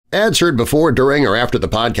Ads heard before, during, or after the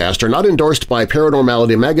podcast are not endorsed by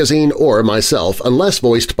Paranormality Magazine or myself unless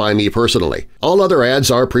voiced by me personally. All other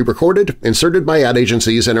ads are pre-recorded, inserted by ad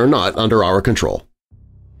agencies, and are not under our control.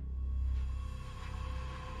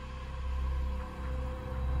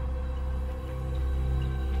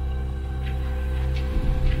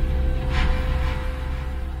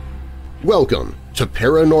 Welcome to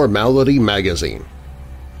Paranormality Magazine.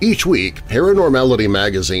 Each week, Paranormality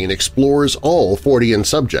Magazine explores all Fortean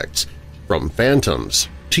subjects, from phantoms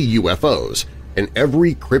to UFOs and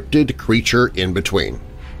every cryptid creature in between.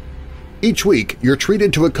 Each week, you're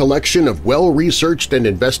treated to a collection of well-researched and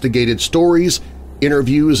investigated stories,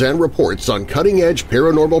 interviews, and reports on cutting-edge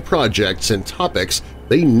paranormal projects and topics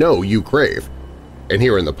they know you crave. And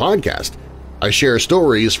here in the podcast, I share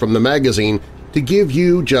stories from the magazine to give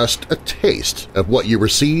you just a taste of what you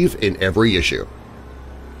receive in every issue.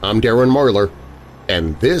 I'm Darren Marlar,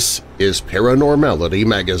 and this is Paranormality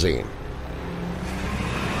Magazine.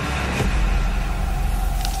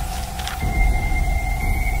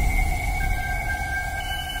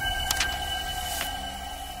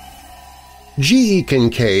 G.E.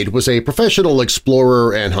 Kincaid was a professional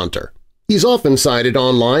explorer and hunter. He's often cited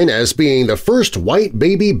online as being the first white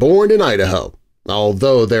baby born in Idaho,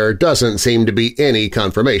 although there doesn't seem to be any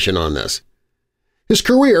confirmation on this. His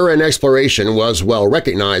career in exploration was well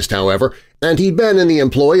recognized, however, and he'd been in the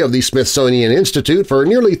employ of the Smithsonian Institute for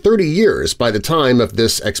nearly 30 years by the time of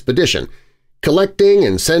this expedition, collecting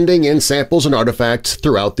and sending in samples and artifacts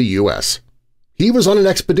throughout the U.S. He was on an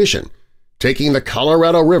expedition, taking the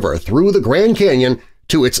Colorado River through the Grand Canyon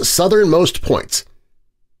to its southernmost points.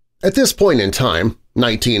 At this point in time,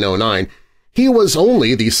 1909, he was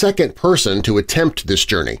only the second person to attempt this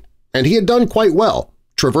journey, and he had done quite well,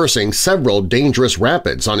 traversing several dangerous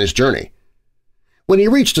rapids on his journey. When he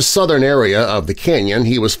reached a southern area of the canyon,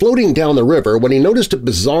 he was floating down the river when he noticed a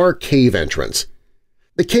bizarre cave entrance.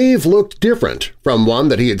 The cave looked different from one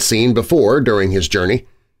that he had seen before during his journey.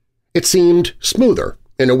 It seemed smoother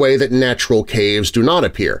in a way that natural caves do not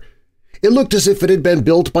appear. It looked as if it had been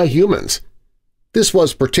built by humans. This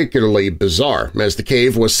was particularly bizarre, as the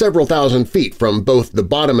cave was several thousand feet from both the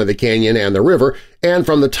bottom of the canyon and the river, and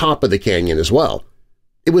from the top of the canyon as well.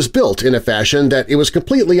 It was built in a fashion that it was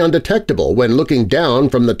completely undetectable when looking down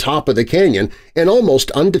from the top of the canyon and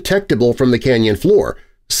almost undetectable from the canyon floor,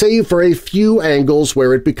 save for a few angles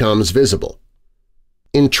where it becomes visible.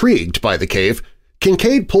 Intrigued by the cave,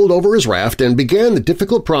 Kincaid pulled over his raft and began the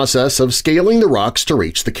difficult process of scaling the rocks to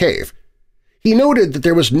reach the cave. He noted that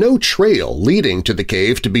there was no trail leading to the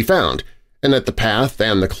cave to be found, and that the path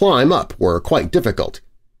and the climb up were quite difficult.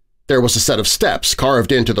 There was a set of steps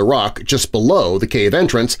carved into the rock just below the cave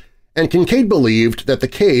entrance, and Kincaid believed that the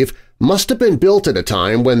cave must have been built at a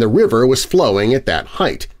time when the river was flowing at that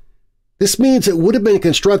height. This means it would have been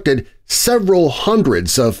constructed several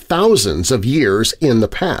hundreds of thousands of years in the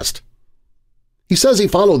past. He says he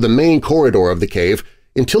followed the main corridor of the cave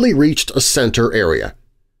until he reached a center area.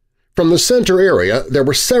 From the center area, there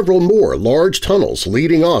were several more large tunnels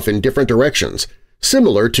leading off in different directions,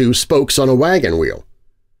 similar to spokes on a wagon wheel.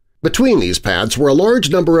 Between these paths were a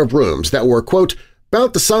large number of rooms that were, quote,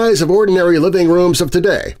 about the size of ordinary living rooms of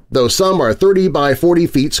today, though some are 30 by 40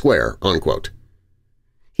 feet square, unquote.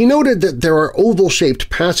 He noted that there are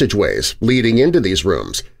oval-shaped passageways leading into these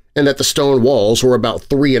rooms, and that the stone walls were about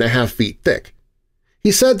 3.5 feet thick.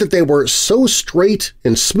 He said that they were so straight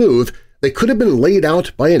and smooth they could have been laid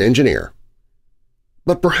out by an engineer.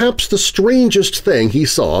 But perhaps the strangest thing he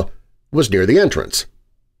saw was near the entrance.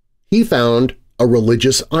 He found a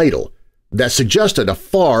religious idol that suggested a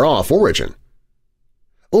far-off origin.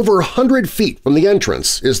 Over 100 feet from the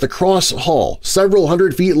entrance is the cross hall, several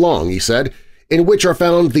hundred feet long, he said, in which are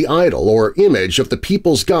found the idol or image of the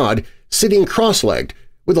people's god sitting cross-legged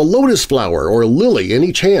with a lotus flower or lily in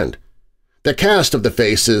each hand. The cast of the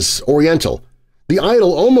face is oriental. The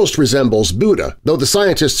idol almost resembles Buddha, though the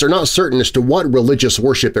scientists are not certain as to what religious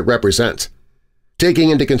worship it represents. Taking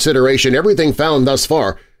into consideration everything found thus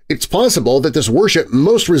far, it's possible that this worship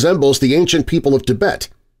most resembles the ancient people of Tibet.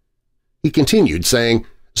 He continued, saying,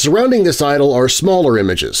 surrounding this idol are smaller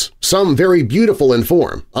images, some very beautiful in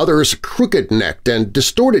form, others crooked-necked and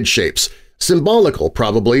distorted shapes, symbolical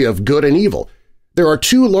probably of good and evil. There are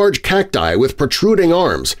 2 large cacti with protruding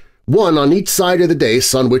arms, one on each side of the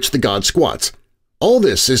dais on which the god squats. All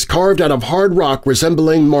this is carved out of hard rock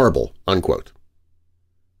resembling marble, unquote.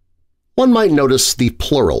 One might notice the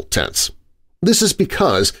plural tense. This is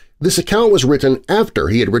because this account was written after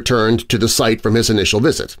he had returned to the site from his initial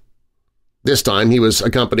visit. This time he was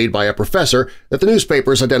accompanied by a professor that the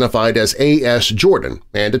newspapers identified as A.S. Jordan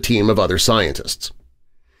and a team of other scientists.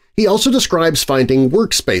 He also describes finding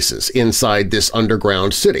workspaces inside this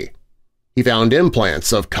underground city. He found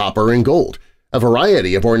implants of copper and gold, a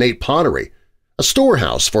variety of ornate pottery, a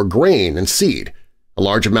storehouse for grain and seed, a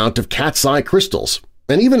large amount of cat's eye crystals,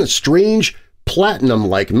 and even a strange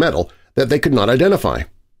platinum-like metal that they could not identify.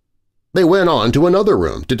 They went on to another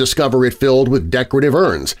room to discover it filled with decorative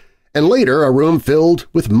urns, and later a room filled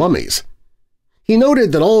with mummies. He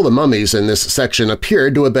noted that all the mummies in this section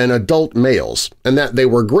appeared to have been adult males and that they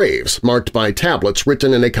were graves marked by tablets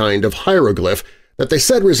written in a kind of hieroglyph that they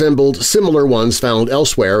said resembled similar ones found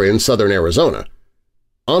elsewhere in southern Arizona.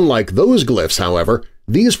 Unlike those glyphs, however,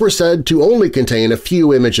 these were said to only contain a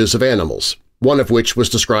few images of animals, one of which was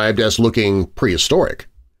described as looking prehistoric.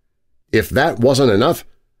 If that wasn't enough,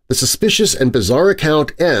 the suspicious and bizarre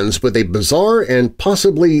account ends with a bizarre and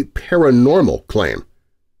possibly paranormal claim.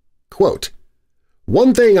 Quote,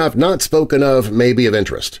 "One thing I've not spoken of may be of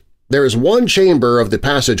interest. There is one chamber of the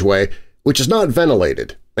passageway which is not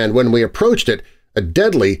ventilated, and when we approached it, a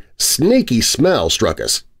deadly, snaky smell struck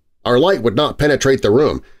us. Our light would not penetrate the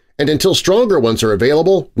room, and until stronger ones are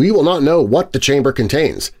available, we will not know what the chamber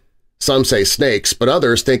contains. Some say snakes, but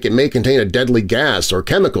others think it may contain a deadly gas or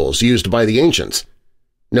chemicals used by the ancients.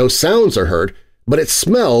 No sounds are heard, but it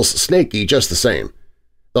smells snaky just the same.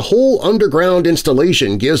 The whole underground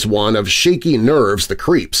installation gives one of shaky nerves the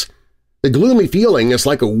creeps. The gloomy feeling is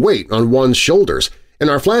like a weight on one's shoulders, and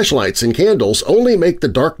our flashlights and candles only make the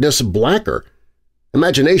darkness blacker.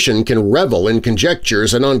 Imagination can revel in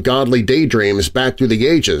conjectures and ungodly daydreams back through the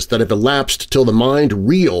ages that have elapsed till the mind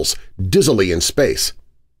reels dizzily in space."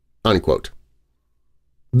 Unquote.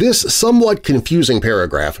 This somewhat confusing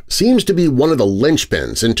paragraph seems to be one of the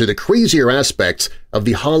linchpins into the crazier aspects of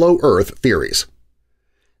the Hollow Earth theories.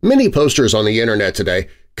 Many posters on the Internet today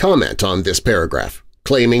comment on this paragraph,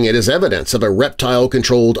 claiming it is evidence of a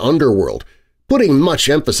reptile-controlled underworld, putting much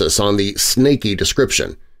emphasis on the snaky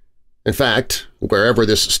description. In fact, wherever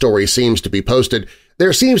this story seems to be posted,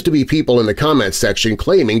 there seems to be people in the comments section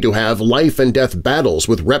claiming to have life-and-death battles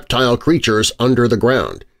with reptile creatures under the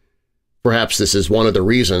ground. Perhaps this is one of the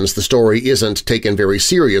reasons the story isn't taken very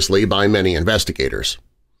seriously by many investigators.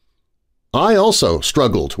 I also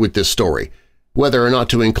struggled with this story. Whether or not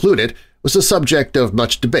to include it was a subject of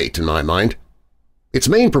much debate in my mind. Its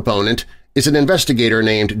main proponent is an investigator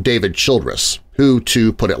named David Childress, who,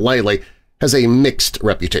 to put it lightly, has a mixed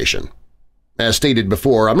reputation. As stated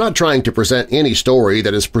before, I'm not trying to present any story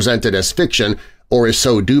that is presented as fiction or is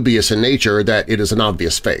so dubious in nature that it is an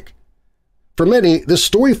obvious fake. For many, this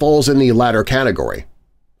story falls in the latter category.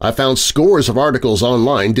 I found scores of articles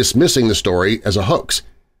online dismissing the story as a hoax,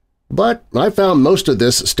 but I found most of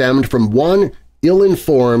this stemmed from one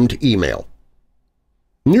ill-informed email.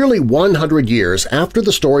 Nearly 100 years after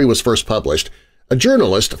the story was first published, a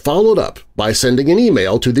journalist followed up by sending an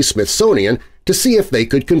email to the Smithsonian to see if they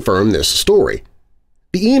could confirm this story.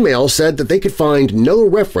 The email said that they could find no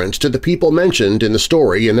reference to the people mentioned in the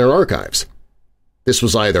story in their archives. This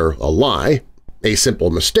was either a lie, a simple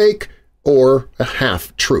mistake, or a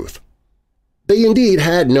half-truth. They indeed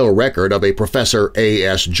had no record of a Professor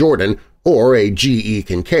A.S. Jordan or a G.E.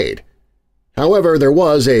 Kincaid. However, there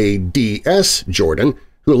was a D.S. Jordan,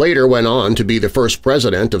 who later went on to be the first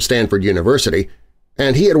president of Stanford University,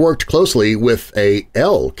 and he had worked closely with a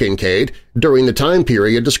L. Kincaid during the time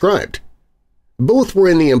period described. Both were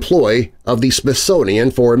in the employ of the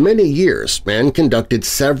Smithsonian for many years and conducted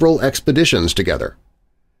several expeditions together.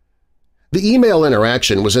 The email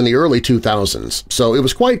interaction was in the early 2000s, so it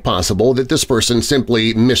was quite possible that this person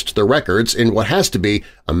simply missed the records in what has to be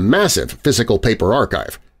a massive physical paper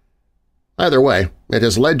archive. Either way, it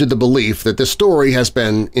has led to the belief that this story has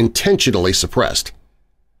been intentionally suppressed.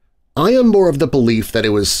 I am more of the belief that it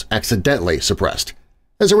was accidentally suppressed,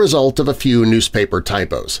 as a result of a few newspaper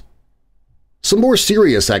typos. Some more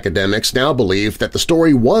serious academics now believe that the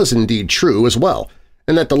story was indeed true as well,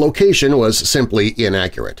 and that the location was simply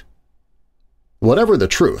inaccurate. Whatever the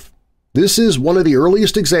truth, this is one of the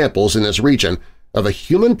earliest examples in this region of a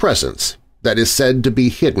human presence that is said to be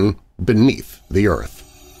hidden beneath the earth.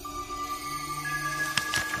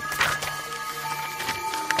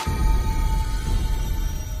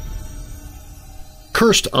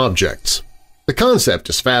 Cursed objects. The concept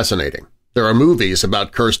is fascinating. There are movies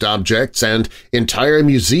about cursed objects and entire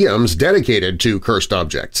museums dedicated to cursed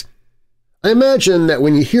objects. I imagine that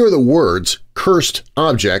when you hear the words cursed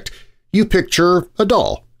object, you picture a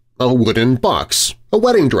doll, a wooden box, a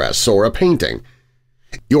wedding dress, or a painting.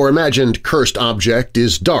 Your imagined cursed object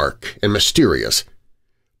is dark and mysterious.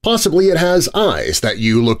 Possibly it has eyes that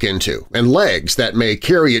you look into and legs that may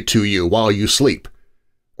carry it to you while you sleep.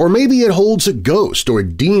 Or maybe it holds a ghost or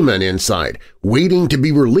demon inside, waiting to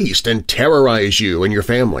be released and terrorize you and your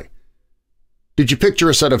family. Did you picture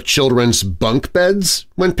a set of children's bunk beds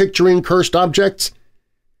when picturing cursed objects?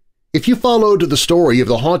 If you followed the story of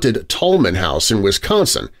the haunted Tallman House in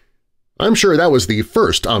Wisconsin, I'm sure that was the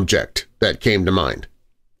first object that came to mind.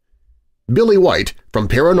 Billy White from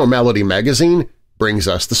Paranormality Magazine brings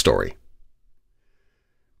us the story.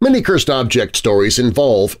 Many cursed object stories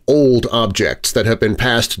involve old objects that have been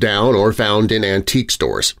passed down or found in antique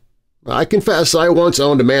stores. I confess I once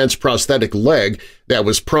owned a man's prosthetic leg that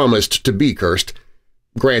was promised to be cursed.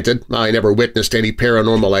 Granted, I never witnessed any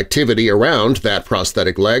paranormal activity around that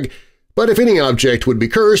prosthetic leg, but if any object would be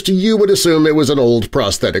cursed, you would assume it was an old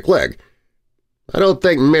prosthetic leg. I don't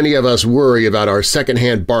think many of us worry about our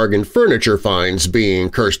second-hand bargain furniture finds being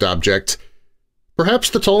cursed objects. Perhaps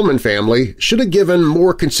the Tallman family should have given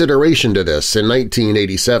more consideration to this in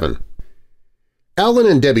 1987. Alan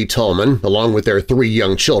and Debbie Tallman, along with their 3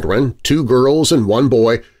 young children, 2 girls and 1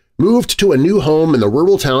 boy, moved to a new home in the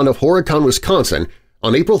rural town of Horicon, Wisconsin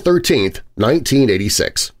on April 13,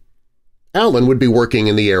 1986. Alan would be working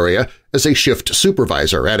in the area as a shift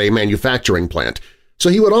supervisor at a manufacturing plant, so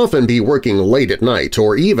he would often be working late at night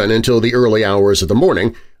or even until the early hours of the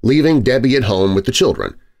morning, leaving Debbie at home with the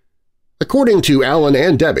children. According to Alan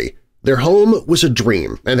and Debbie, their home was a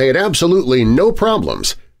dream and they had absolutely no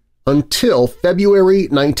problems until February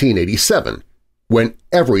 1987, when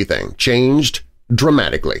everything changed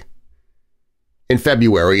dramatically. In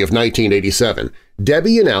February of 1987,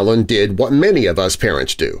 Debbie and Alan did what many of us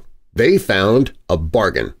parents do. They found a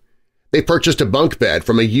bargain. They purchased a bunk bed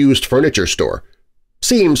from a used furniture store.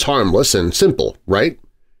 Seems harmless and simple, right?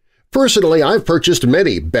 Personally, I've purchased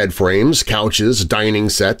many bed frames, couches, dining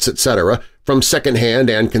sets, etc. from second-hand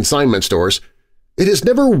and consignment stores. It has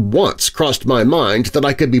never once crossed my mind that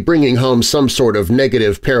I could be bringing home some sort of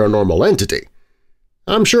negative paranormal entity.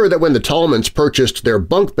 I'm sure that when the Tallmans purchased their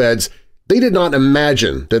bunk beds, they did not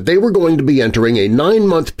imagine that they were going to be entering a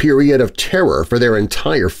 9-month period of terror for their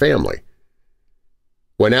entire family.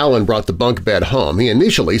 When Alan brought the bunk bed home, he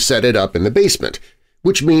initially set it up in the basement,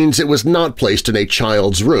 which means it was not placed in a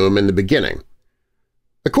child's room in the beginning.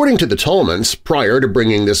 According to the Tallmans, prior to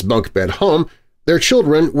bringing this bunk bed home, their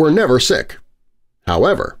children were never sick.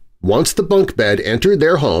 However, once the bunk bed entered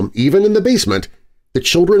their home, even in the basement, the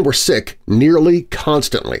children were sick nearly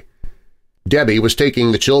constantly. Debbie was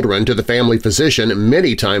taking the children to the family physician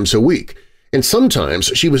many times a week, and sometimes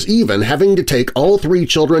she was even having to take all 3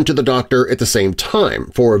 children to the doctor at the same time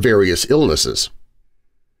for various illnesses.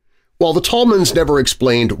 While the Tallmans never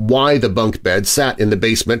explained why the bunk bed sat in the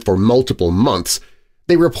basement for multiple months,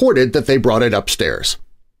 they reported that they brought it upstairs.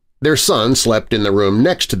 Their son slept in the room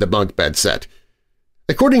next to the bunk bed set.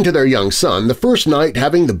 According to their young son, the first night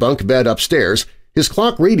having the bunk bed upstairs, his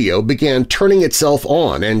clock radio began turning itself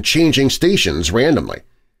on and changing stations randomly.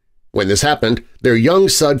 When this happened, their young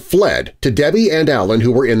son fled to Debbie and Alan,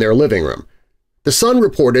 who were in their living room. The son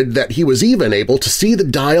reported that he was even able to see the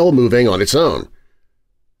dial moving on its own.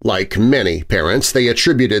 Like many parents, they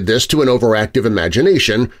attributed this to an overactive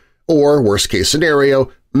imagination or, worst-case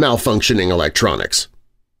scenario, malfunctioning electronics.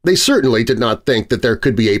 They certainly did not think that there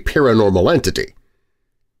could be a paranormal entity.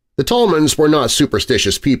 The Tallmans were not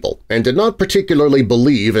superstitious people and did not particularly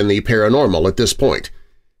believe in the paranormal at this point.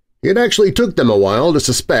 It actually took them a while to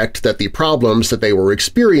suspect that the problems that they were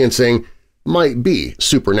experiencing might be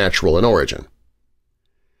supernatural in origin.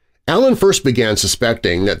 Alan first began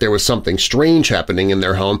suspecting that there was something strange happening in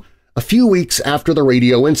their home a few weeks after the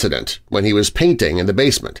radio incident when he was painting in the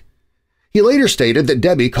basement. He later stated that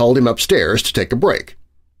Debbie called him upstairs to take a break.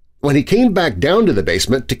 When he came back down to the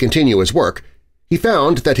basement to continue his work, he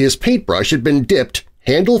found that his paintbrush had been dipped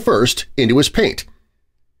handle first into his paint.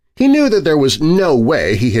 He knew that there was no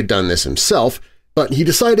way he had done this himself, but he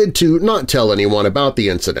decided to not tell anyone about the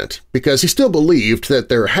incident because he still believed that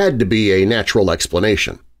there had to be a natural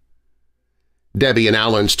explanation. Debbie and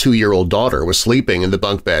Alan's 2-year-old daughter was sleeping in the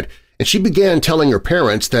bunk bed, and she began telling her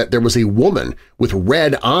parents that there was a woman with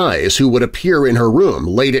red eyes who would appear in her room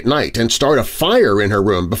late at night and start a fire in her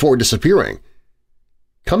room before disappearing.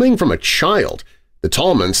 Coming from a child, the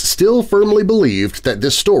Tallmans still firmly believed that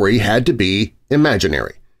this story had to be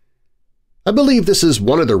imaginary. I believe this is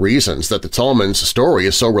one of the reasons that the Tallmans' story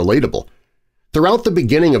is so relatable. Throughout the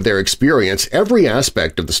beginning of their experience, every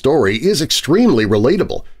aspect of the story is extremely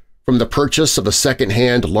relatable, from the purchase of a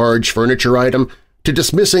second-hand large furniture item to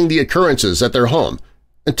dismissing the occurrences at their home,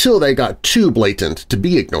 until they got too blatant to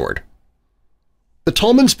be ignored. The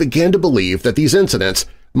Tallmans began to believe that these incidents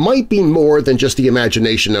might be more than just the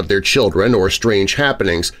imagination of their children or strange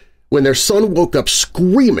happenings when their son woke up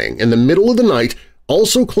screaming in the middle of the night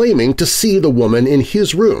also claiming to see the woman in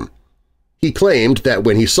his room. He claimed that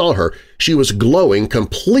when he saw her, she was glowing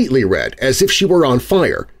completely red, as if she were on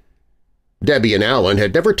fire. Debbie and Alan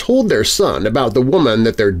had never told their son about the woman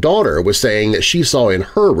that their daughter was saying that she saw in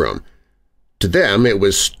her room. To them, it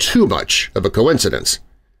was too much of a coincidence.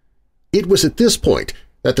 It was at this point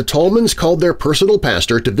that the Tallmans called their personal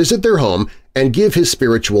pastor to visit their home and give his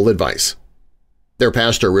spiritual advice. Their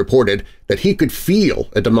pastor reported that he could feel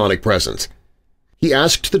a demonic presence. He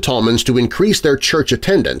asked the Tallmans to increase their church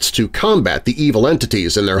attendance to combat the evil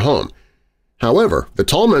entities in their home. However, the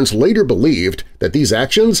Tallmans later believed that these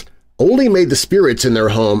actions only made the spirits in their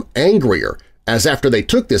home angrier, as after they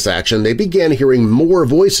took this action they began hearing more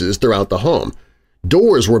voices throughout the home.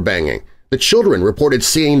 Doors were banging, the children reported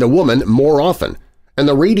seeing the woman more often, and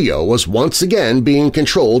the radio was once again being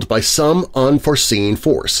controlled by some unforeseen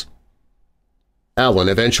force. Alan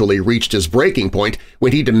eventually reached his breaking point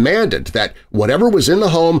when he demanded that whatever was in the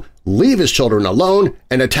home leave his children alone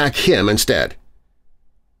and attack him instead.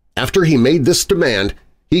 After he made this demand,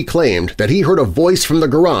 he claimed that he heard a voice from the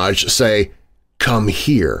garage say, "Come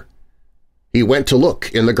here." He went to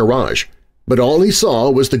look in the garage, but all he saw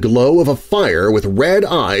was the glow of a fire with red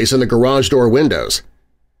eyes in the garage door windows.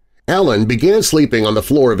 Alan began sleeping on the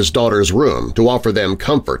floor of his daughter's room to offer them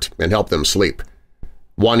comfort and help them sleep.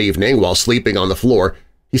 One evening, while sleeping on the floor,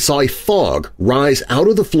 he saw a fog rise out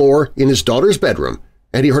of the floor in his daughter's bedroom,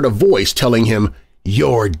 and he heard a voice telling him,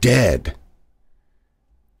 "You're dead."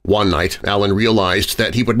 One night, Alan realized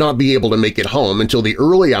that he would not be able to make it home until the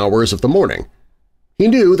early hours of the morning. He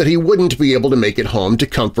knew that he wouldn't be able to make it home to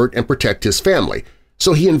comfort and protect his family,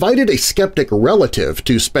 so he invited a skeptic relative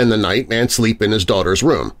to spend the night and sleep in his daughter's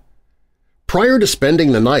room. Prior to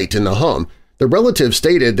spending the night in the home, the relative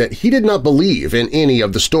stated that he did not believe in any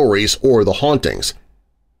of the stories or the hauntings.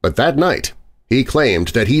 But that night, he claimed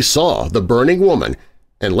that he saw the burning woman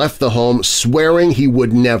and left the home swearing he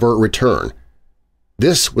would never return.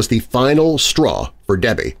 This was the final straw for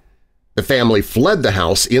Debbie. The family fled the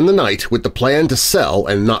house in the night with the plan to sell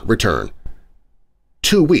and not return.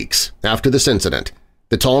 2 weeks after this incident,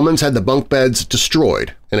 the Tallmans had the bunk beds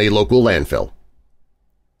destroyed in a local landfill.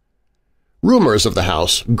 Rumors of the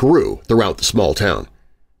house grew throughout the small town.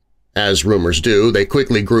 As rumors do, they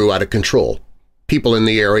quickly grew out of control. People in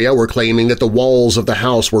the area were claiming that the walls of the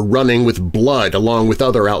house were running with blood along with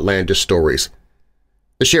other outlandish stories.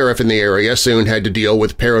 The sheriff in the area soon had to deal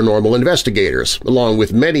with paranormal investigators, along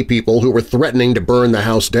with many people who were threatening to burn the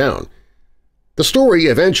house down. The story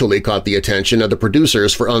eventually caught the attention of the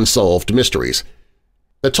producers for Unsolved Mysteries.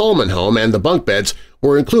 The Tallman home and the bunk beds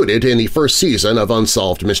were included in the first season of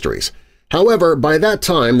Unsolved Mysteries. However, by that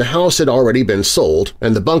time the house had already been sold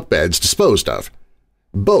and the bunk beds disposed of.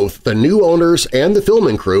 Both the new owners and the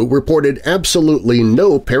filming crew reported absolutely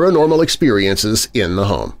no paranormal experiences in the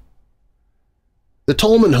home. The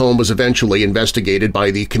Tallman home was eventually investigated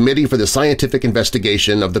by the Committee for the Scientific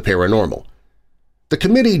Investigation of the Paranormal. The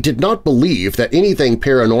committee did not believe that anything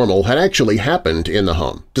paranormal had actually happened in the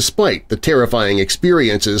home, despite the terrifying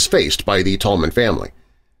experiences faced by the Tallman family.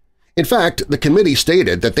 In fact, the committee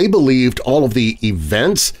stated that they believed all of the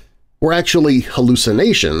events were actually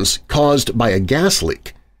hallucinations caused by a gas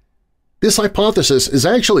leak. This hypothesis is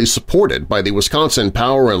actually supported by the Wisconsin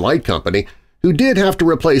Power and Light Company, who did have to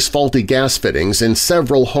replace faulty gas fittings in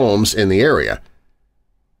several homes in the area.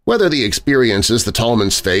 Whether the experiences the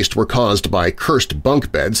Tallmans faced were caused by cursed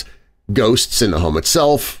bunk beds, ghosts in the home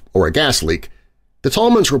itself, or a gas leak, the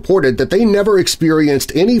Tallmans reported that they never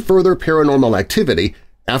experienced any further paranormal activity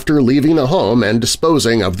after leaving the home and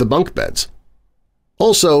disposing of the bunk beds.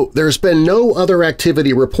 Also, there's been no other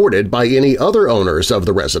activity reported by any other owners of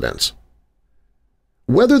the residence.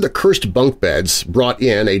 Whether the cursed bunk beds brought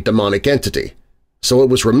in a demonic entity, so it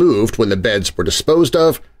was removed when the beds were disposed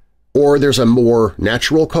of, or there's a more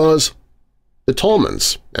natural cause, the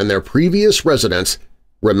Tallmans and their previous residents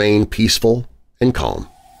remain peaceful and calm.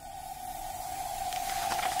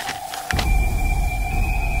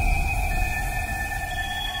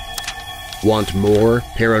 Want more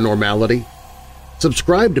paranormality?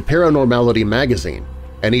 Subscribe to Paranormality Magazine,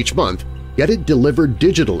 and each month get it delivered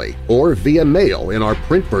digitally or via mail in our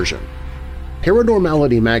print version.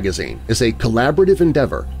 Paranormality Magazine is a collaborative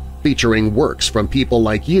endeavor featuring works from people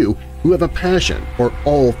like you who have a passion for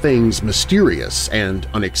all things mysterious and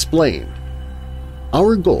unexplained.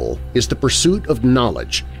 Our goal is the pursuit of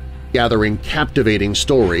knowledge, gathering captivating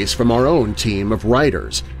stories from our own team of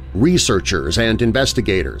writers, researchers, and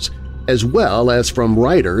investigators, as well as from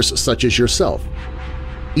writers such as yourself.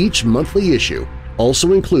 Each monthly issue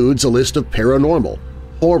also includes a list of paranormal,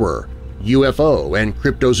 horror, UFO, and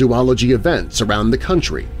cryptozoology events around the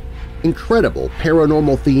country, incredible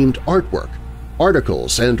paranormal-themed artwork,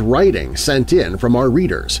 articles and writing sent in from our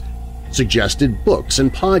readers, suggested books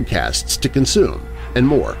and podcasts to consume, and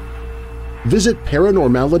more. Visit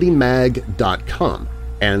ParanormalityMag.com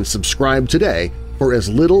and subscribe today for as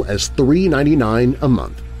little as $3.99 a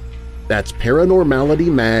month. That's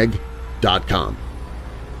ParanormalityMag.com.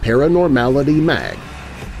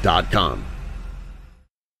 ParanormalityMag.com.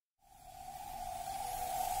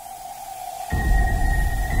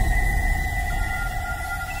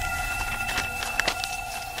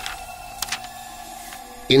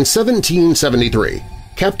 In 1773,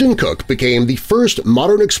 Captain Cook became the first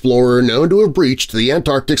modern explorer known to have breached the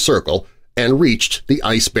Antarctic Circle and reached the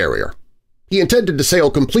ice barrier. He intended to sail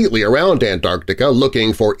completely around Antarctica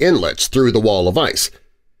looking for inlets through the wall of ice.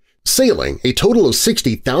 Sailing a total of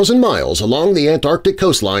 60,000 miles along the Antarctic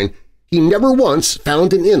coastline, he never once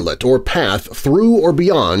found an inlet or path through or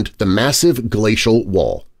beyond the massive glacial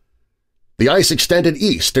wall. The ice extended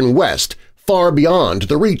east and west, far beyond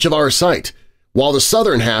the reach of our sight, while the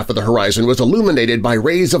southern half of the horizon was illuminated by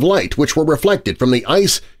rays of light which were reflected from the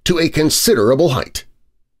ice to a considerable height.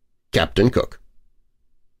 Captain Cook.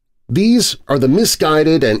 These are the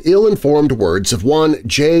misguided and ill-informed words of one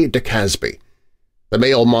J. DeCasby. The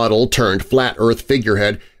male model turned flat Earth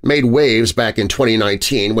figurehead made waves back in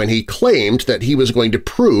 2019 when he claimed that he was going to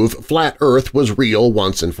prove flat Earth was real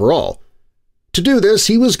once and for all. To do this,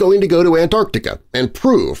 he was going to go to Antarctica and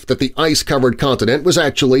prove that the ice-covered continent was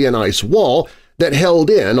actually an ice wall that held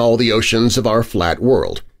in all the oceans of our flat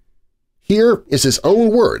world. Here is his own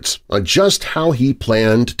words on just how he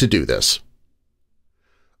planned to do this.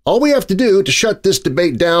 All we have to do to shut this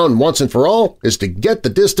debate down once and for all is to get the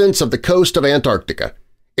distance of the coast of Antarctica.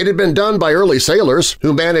 It had been done by early sailors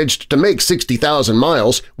who managed to make 60,000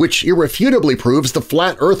 miles, which irrefutably proves the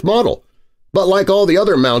flat Earth model. But like all the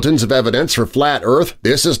other mountains of evidence for flat Earth,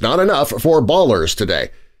 this is not enough for ballers today.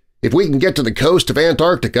 If we can get to the coast of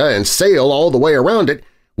Antarctica and sail all the way around it,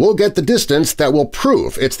 we'll get the distance that will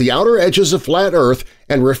prove it's the outer edges of flat Earth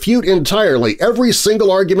and refute entirely every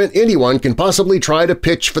single argument anyone can possibly try to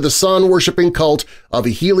pitch for the sun-worshipping cult of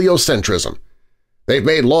heliocentrism. They've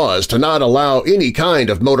made laws to not allow any kind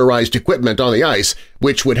of motorized equipment on the ice,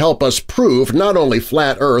 which would help us prove not only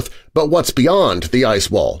flat Earth but what's beyond the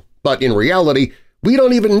ice wall. But in reality, we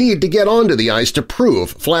don't even need to get onto the ice to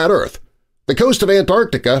prove flat Earth. The coast of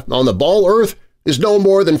Antarctica on the ball Earth is no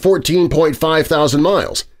more than 14.5 thousand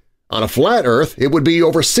miles. On a flat Earth, it would be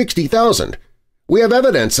over 60,000. We have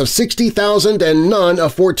evidence of 60,000 and none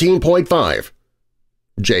of 14.5.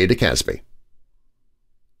 J. DeCasby.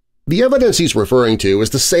 The evidence he's referring to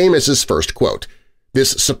is the same as his first quote,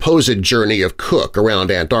 this supposed journey of Cook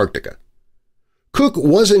around Antarctica. Cook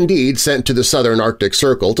was indeed sent to the southern Arctic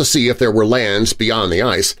Circle to see if there were lands beyond the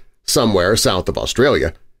ice, somewhere south of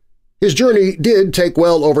Australia. His journey did take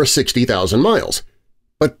well over 60,000 miles.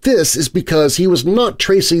 But this is because he was not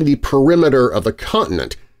tracing the perimeter of the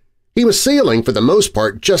continent. He was sailing for the most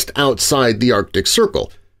part just outside the Arctic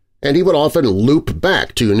Circle, and he would often loop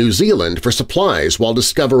back to New Zealand for supplies while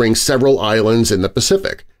discovering several islands in the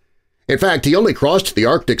Pacific. In fact, he only crossed the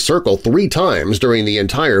Arctic Circle 3 times during the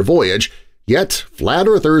entire voyage, yet flat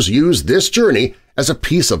earthers use this journey as a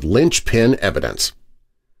piece of linchpin evidence.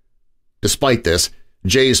 Despite this,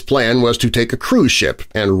 Jay's plan was to take a cruise ship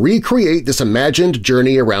and recreate this imagined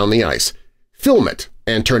journey around the ice, film it,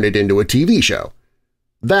 and turn it into a TV show.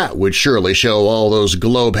 That would surely show all those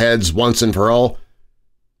globe heads once and for all.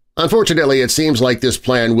 Unfortunately, it seems like this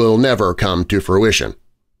plan will never come to fruition.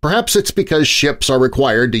 Perhaps it's because ships are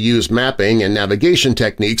required to use mapping and navigation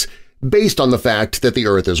techniques based on the fact that the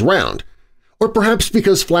Earth is round, or perhaps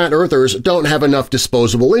because flat earthers don't have enough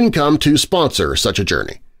disposable income to sponsor such a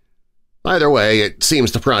journey. Either way, it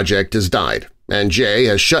seems the project has died, and Jay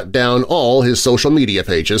has shut down all his social media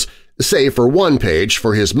pages, save for one page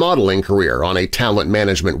for his modeling career on a talent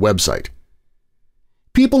management website.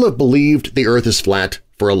 People have believed the Earth is flat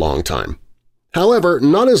for a long time. However,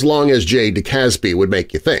 not as long as J. DeCasby would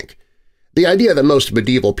make you think. The idea that most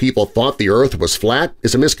medieval people thought the Earth was flat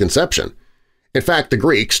is a misconception. In fact, the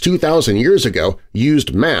Greeks 2,000 years ago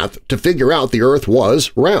used math to figure out the Earth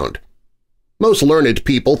was round. Most learned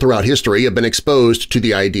people throughout history have been exposed to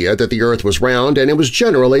the idea that the Earth was round, and it was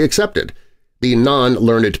generally accepted. The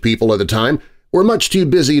non-learned people of the time were much too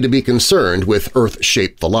busy to be concerned with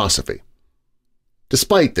Earth-shaped philosophy.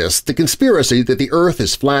 Despite this, the conspiracy that the Earth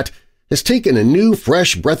is flat has taken a new,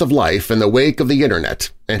 fresh breath of life in the wake of the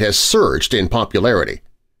Internet and has surged in popularity.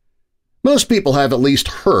 Most people have at least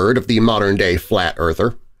heard of the modern-day flat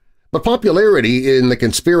earther, but popularity in the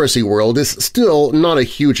conspiracy world is still not a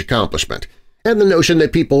huge accomplishment, and the notion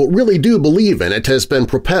that people really do believe in it has been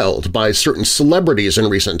propelled by certain celebrities in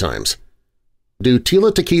recent times. Do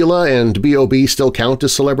Tila Tequila and B.O.B. still count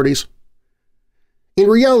as celebrities? In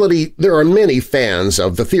reality, there are many fans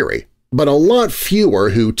of the theory, but a lot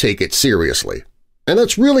fewer who take it seriously. And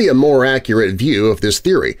that's really a more accurate view of this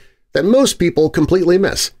theory that most people completely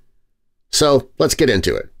miss. So let's get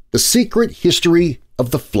into it. The secret history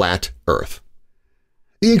of the flat Earth.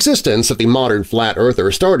 The existence of the modern flat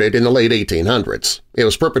earther started in the late 1800s. It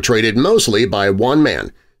was perpetrated mostly by one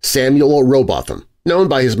man, Samuel Rowbotham, known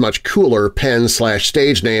by his much cooler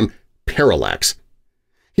pen/stage name Parallax.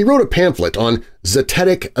 He wrote a pamphlet on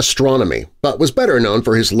zetetic astronomy, but was better known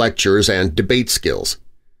for his lectures and debate skills.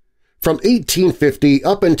 From 1850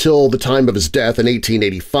 up until the time of his death in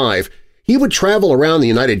 1885, he would travel around the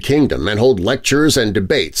United Kingdom and hold lectures and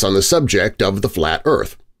debates on the subject of the flat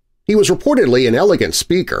Earth. He was reportedly an elegant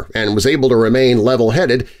speaker and was able to remain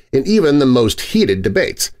level-headed in even the most heated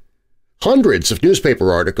debates. Hundreds of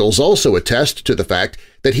newspaper articles also attest to the fact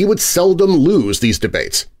that he would seldom lose these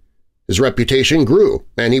debates. His reputation grew,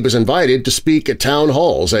 and he was invited to speak at town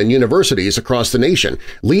halls and universities across the nation,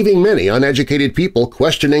 leaving many uneducated people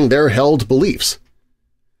questioning their held beliefs.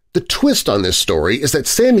 The twist on this story is that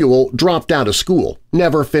Samuel dropped out of school,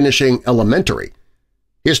 never finishing elementary.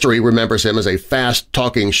 History remembers him as a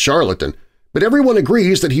fast-talking charlatan, but everyone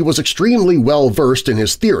agrees that he was extremely well-versed in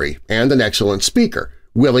his theory and an excellent speaker,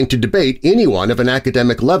 willing to debate anyone of an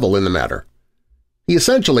academic level in the matter. He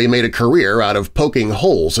essentially made a career out of poking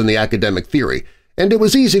holes in the academic theory, and it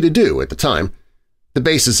was easy to do at the time. The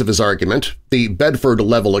basis of his argument, the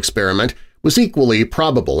Bedford-level experiment, was equally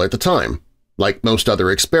probable at the time, like most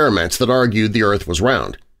other experiments that argued the Earth was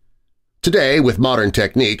round. Today, with modern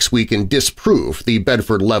techniques, we can disprove the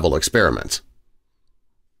Bedford-level experiments.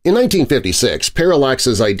 In 1956,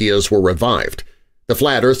 Parallax's ideas were revived. The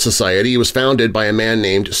Flat Earth Society was founded by a man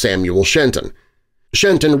named Samuel Shenton.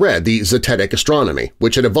 Shenton read the Zetetic Astronomy,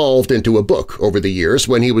 which had evolved into a book over the years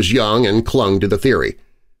when he was young and clung to the theory.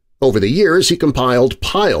 Over the years, he compiled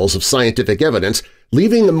piles of scientific evidence,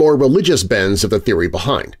 leaving the more religious bends of the theory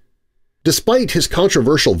behind. Despite his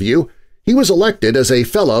controversial view, he was elected as a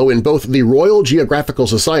Fellow in both the Royal Geographical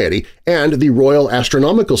Society and the Royal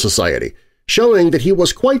Astronomical Society, showing that he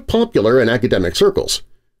was quite popular in academic circles.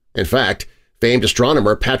 In fact, famed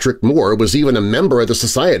astronomer Patrick Moore was even a member of the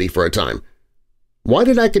society for a time. Why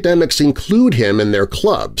did academics include him in their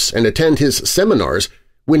clubs and attend his seminars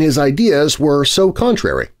when his ideas were so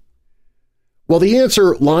contrary? Well, the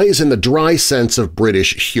answer lies in the dry sense of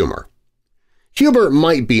British humor. Humor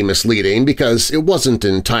might be misleading because it wasn't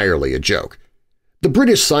entirely a joke. The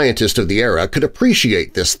British scientists of the era could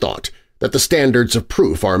appreciate this thought, that the standards of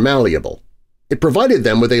proof are malleable. It provided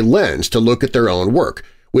them with a lens to look at their own work,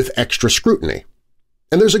 with extra scrutiny.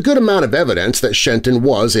 And there's a good amount of evidence that Shenton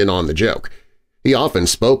was in on the joke. He often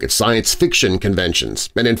spoke at science fiction conventions,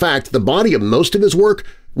 and in fact the body of most of his work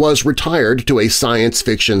was retired to a science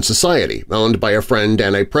fiction society owned by a friend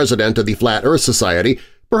and a president of the Flat Earth Society,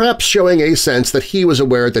 perhaps showing a sense that he was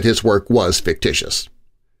aware that his work was fictitious.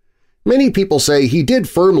 Many people say he did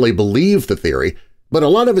firmly believe the theory, but a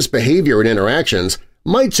lot of his behavior and interactions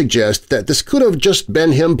might suggest that this could have just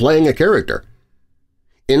been him playing a character.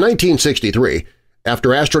 In 1963,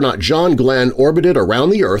 after astronaut John Glenn orbited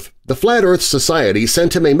around the Earth, the Flat Earth Society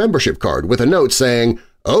sent him a membership card with a note saying,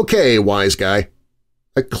 "Okay, wise guy."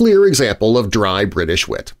 A clear example of dry British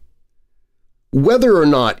wit. Whether or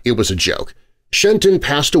not it was a joke, Shenton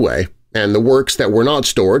passed away, and the works that were not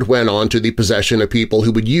stored went on to the possession of people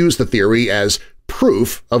who would use the theory as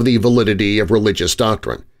proof of the validity of religious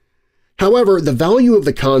doctrine. However, the value of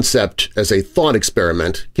the concept as a thought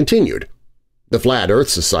experiment continued. The Flat Earth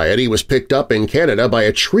Society was picked up in Canada by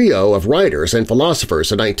a trio of writers and philosophers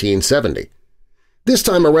in 1970. This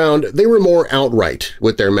time around, they were more outright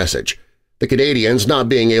with their message, the Canadians not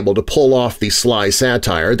being able to pull off the sly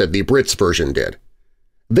satire that the Brits version did.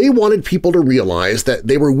 They wanted people to realize that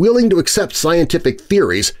they were willing to accept scientific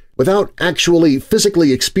theories without actually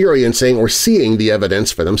physically experiencing or seeing the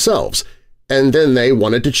evidence for themselves, and then they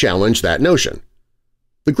wanted to challenge that notion.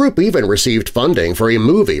 The group even received funding for a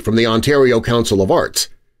movie from the Ontario Council of Arts.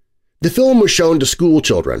 The film was shown to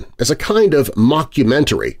schoolchildren as a kind of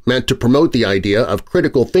mockumentary meant to promote the idea of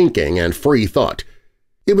critical thinking and free thought.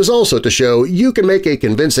 It was also to show you can make a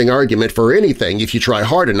convincing argument for anything if you try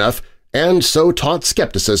hard enough, and so taught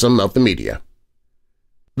skepticism of the media.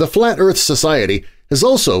 The Flat Earth Society has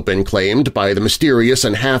also been claimed by the mysterious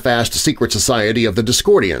and half-assed secret society of the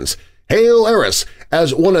Discordians, Hail Eris,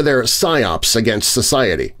 as one of their psyops against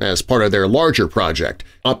society as part of their larger project,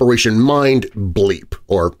 Operation Mind Bleep,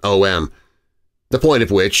 or OM. the point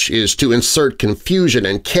of which is to insert confusion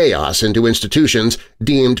and chaos into institutions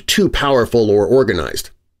deemed too powerful or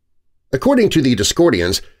organized. According to the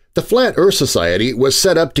Discordians, the Flat Earth Society was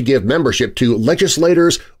set up to give membership to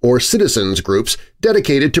legislators or citizens groups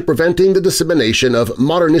dedicated to preventing the dissemination of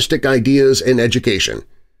modernistic ideas in education.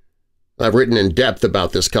 I've written in depth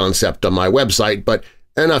about this concept on my website, but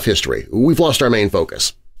enough history. We've lost our main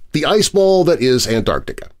focus. The ice ball that is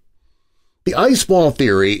Antarctica. The ice ball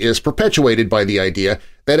theory is perpetuated by the idea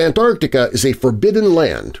that Antarctica is a forbidden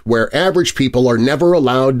land where average people are never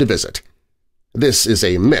allowed to visit. This is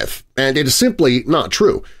a myth, and it is simply not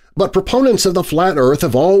true, but proponents of the flat Earth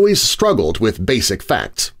have always struggled with basic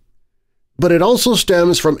facts. But it also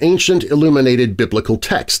stems from ancient illuminated biblical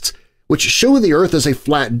texts, which show the Earth as a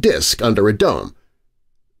flat disk under a dome.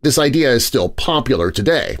 This idea is still popular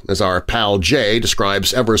today, as our pal Jay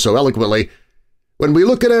describes ever so eloquently. When we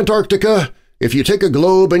look at Antarctica, if you take a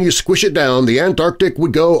globe and you squish it down, the Antarctic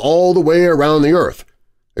would go all the way around the Earth.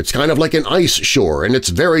 It's kind of like an ice shore, and it's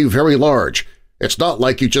very, very large. It's not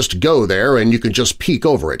like you just go there and you can just peek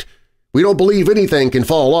over it. We don't believe anything can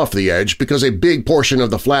fall off the edge because a big portion of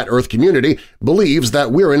the flat Earth community believes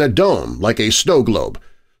that we're in a dome, like a snow globe.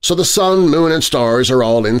 So the sun, moon, and stars are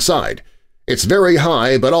all inside. It's very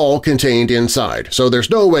high but all contained inside, so there's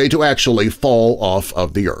no way to actually fall off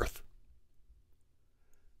of the Earth.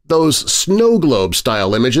 Those snow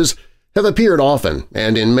globe-style images have appeared often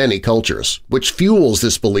and in many cultures, which fuels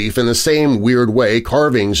this belief in the same weird way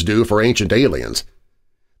carvings do for ancient aliens.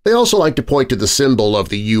 They also like to point to the symbol of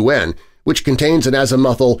the UN, which contains an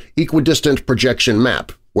azimuthal equidistant projection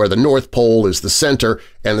map, where the North Pole is the center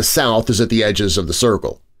and the South is at the edges of the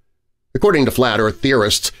circle. According to flat Earth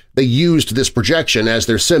theorists, they used this projection as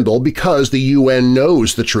their symbol because the UN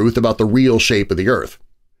knows the truth about the real shape of the Earth.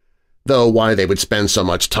 Though why they would spend so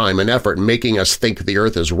much time and effort making us think the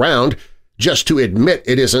Earth is round just to admit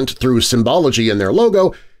it isn't through symbology in their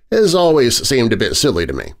logo has always seemed a bit silly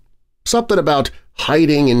to me. Something about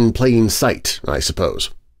hiding in plain sight, I suppose.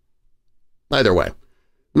 Either way,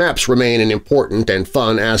 maps remain an important and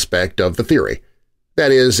fun aspect of the theory.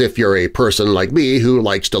 That is, if you're a person like me who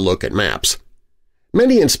likes to look at maps.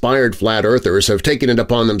 Many inspired flat earthers have taken it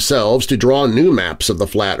upon themselves to draw new maps of the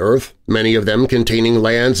flat Earth, many of them containing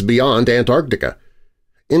lands beyond Antarctica.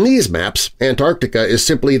 In these maps, Antarctica is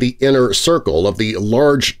simply the inner circle of the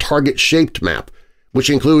large target-shaped map, which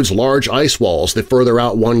includes large ice walls the further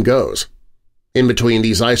out one goes. In between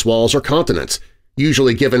these ice walls are continents,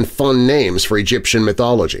 usually given fun names for Egyptian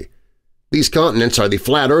mythology. These continents are the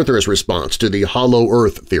flat earthers' response to the hollow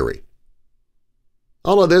Earth theory.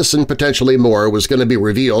 All of this and potentially more was going to be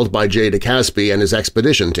revealed by Jay DeCaspi and his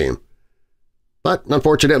expedition team. But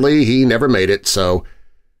unfortunately, he never made it, so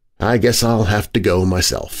I guess I'll have to go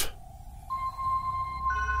myself.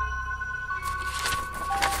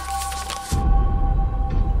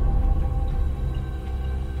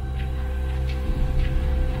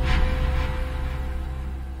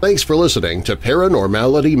 Thanks for listening to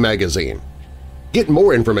Paranormality Magazine. Get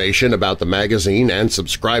more information about the magazine and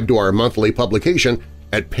subscribe to our monthly publication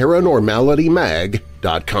at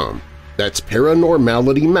paranormalitymag.com. That's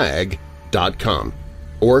paranormalitymag.com,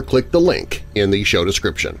 or click the link in the show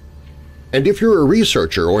description. And if you're a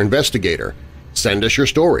researcher or investigator, send us your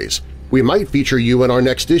stories. We might feature you in our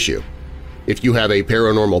next issue. If you have a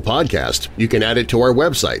paranormal podcast, you can add it to our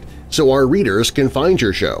website so our readers can find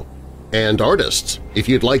your show. And artists, if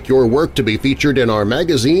you'd like your work to be featured in our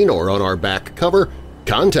magazine or on our back cover,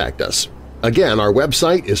 contact us. Again, our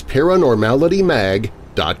website is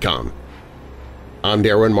paranormalitymag.com. I'm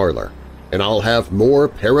Darren Marlar, and I'll have more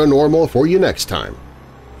paranormal for you next time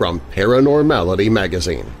from Paranormality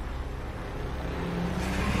Magazine.